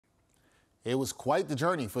It was quite the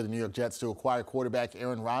journey for the New York Jets to acquire quarterback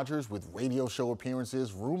Aaron Rodgers, with radio show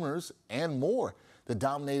appearances, rumors, and more that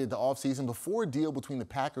dominated the offseason before a deal between the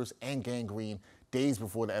Packers and Gang Green days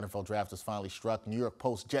before the NFL draft was finally struck. New York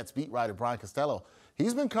Post Jets beat writer Brian Costello,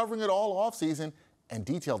 he's been covering it all offseason and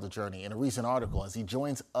detailed the journey in a recent article. As he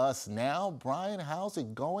joins us now, Brian, how's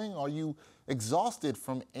it going? Are you exhausted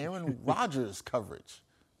from Aaron Rodgers coverage?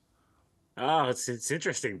 Oh, it's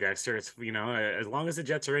interesting, Dexter. It's, as long as the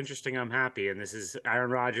Jets are interesting, I'm happy. And this is Aaron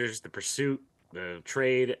Rodgers, the pursuit, the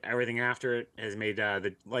trade, everything after it has made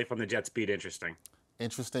the life on the Jets beat interesting.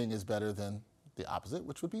 Interesting is better than the opposite,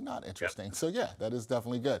 which would be not interesting. Yep. So yeah, that is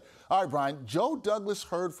definitely good. All right, Brian, Joe Douglas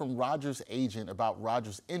heard from Rodgers' agent about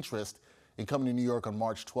Rodgers' interest in coming to New York on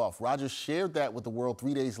March 12th. Rodgers shared that with the world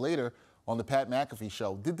 3 days later on the Pat McAfee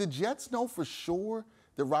show. Did the Jets know for sure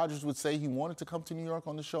that Rodgers would say he wanted to come to New York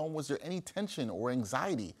on the show? And was there any tension or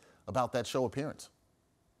anxiety about that show appearance?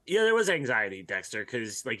 Yeah, there was anxiety, Dexter,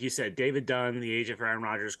 because like you said, David Dunn, the agent for Aaron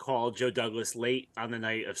Rodgers, called Joe Douglas late on the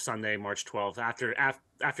night of Sunday, March 12th, after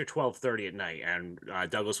 12:30 at night. And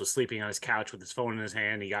Douglas was sleeping on his couch with his phone in his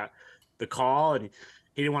hand. He got the call, and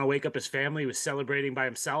he didn't want to wake up his family. He was celebrating by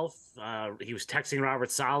himself. He was texting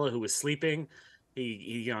Robert Saleh, who was sleeping.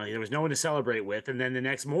 There was no one to celebrate with. And then the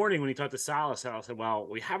next morning when he talked to Saleh said, well,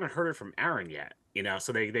 we haven't heard it from Aaron yet.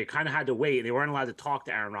 So they kind of had to wait. They weren't allowed to talk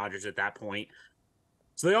to Aaron Rodgers at that point.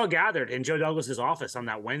 So they all gathered in Joe Douglas's office on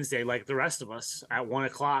that Wednesday, like the rest of us, at 1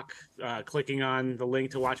 o'clock, clicking on the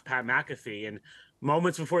link to watch Pat McAfee. And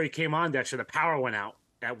moments before he came on, Dexter, the power went out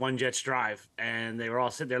at One Jets Drive, and they were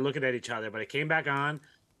all sitting there looking at each other. But it came back on,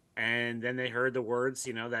 and then they heard the words,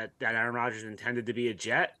 that Aaron Rodgers intended to be a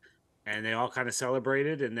Jet. And they all kind of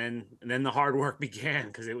celebrated, and then the hard work began,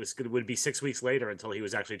 because it would be 6 weeks later until he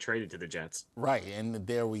was actually traded to the Jets. Right, and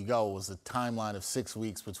there we go. It was a timeline of 6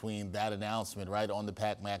 weeks between that announcement, right, on the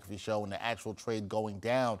Pat McAfee show and the actual trade going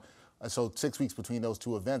down. So 6 weeks between those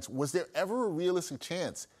two events. Was there ever a realistic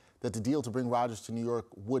chance that the deal to bring Rodgers to New York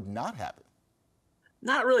would not happen?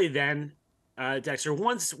 Not really then, Dexter.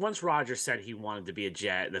 Once Rodgers said he wanted to be a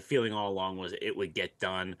Jet, the feeling all along was it would get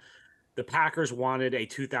done. The Packers wanted a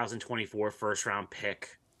 2024 first-round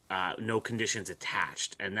pick, no conditions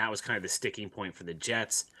attached, and that was kind of the sticking point for the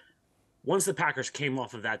Jets. Once the Packers came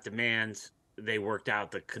off of that demand, they worked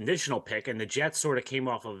out the conditional pick, and the Jets sort of came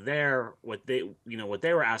off of what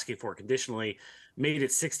they were asking for conditionally, made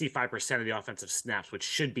it 65% of the offensive snaps, which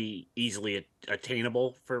should be easily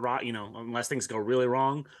attainable for unless things go really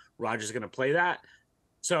wrong. Rodgers is going to play that.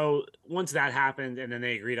 So once that happened, and then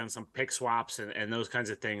they agreed on some pick swaps and those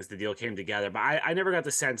kinds of things, the deal came together. But I never got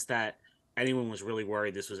the sense that anyone was really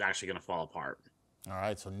worried this was actually going to fall apart. All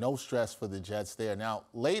right, so no stress for the Jets there. Now,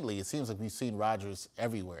 lately, it seems like we've seen Rodgers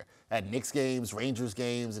everywhere, at Knicks games, Rangers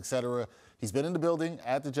games, etc. He's been in the building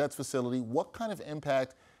at the Jets facility. What kind of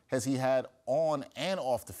impact has he had on and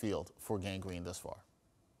off the field for Gang Green thus far?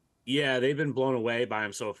 Yeah, they've been blown away by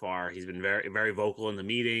him so far. He's been very, very vocal in the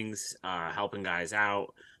meetings, helping guys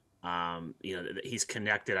out. He's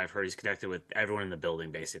connected. I've heard he's connected with everyone in the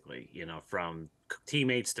building, basically, from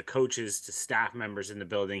teammates to coaches to staff members in the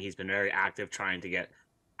building. He's been very active trying to get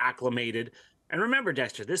acclimated. And remember,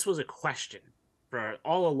 Dexter, this was a question for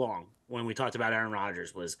all along when we talked about Aaron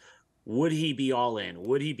Rodgers was, would he be all in?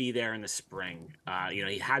 Would he be there in the spring?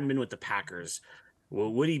 He hadn't been with the Packers.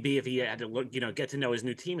 Well, would he be if he had to look, get to know his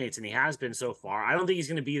new teammates? And he has been so far. I don't think he's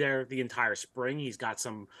going to be there the entire spring. He's got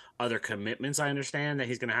some other commitments, I understand, that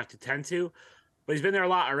he's going to have to tend to. But he's been there a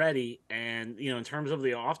lot already. And, in terms of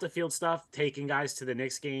the off-the-field stuff, taking guys to the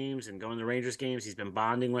Knicks games and going to the Rangers games, he's been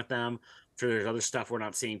bonding with them. I'm sure there's other stuff we're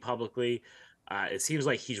not seeing publicly. It seems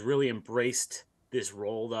like he's really embraced this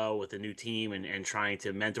role, though, with the new team and trying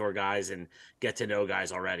to mentor guys and get to know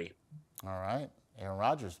guys already. All right. Aaron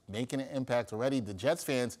Rodgers making an impact already. The Jets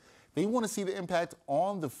fans, they want to see the impact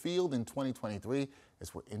on the field in 2023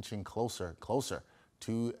 as we're inching closer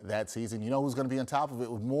to that season. You know who's going to be on top of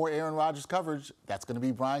it with more Aaron Rodgers coverage? That's going to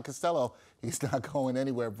be Brian Costello. He's not going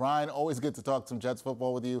anywhere. Brian, always good to talk some Jets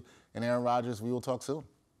football with you and Aaron Rodgers. We will talk soon.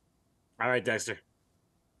 All right, Dexter.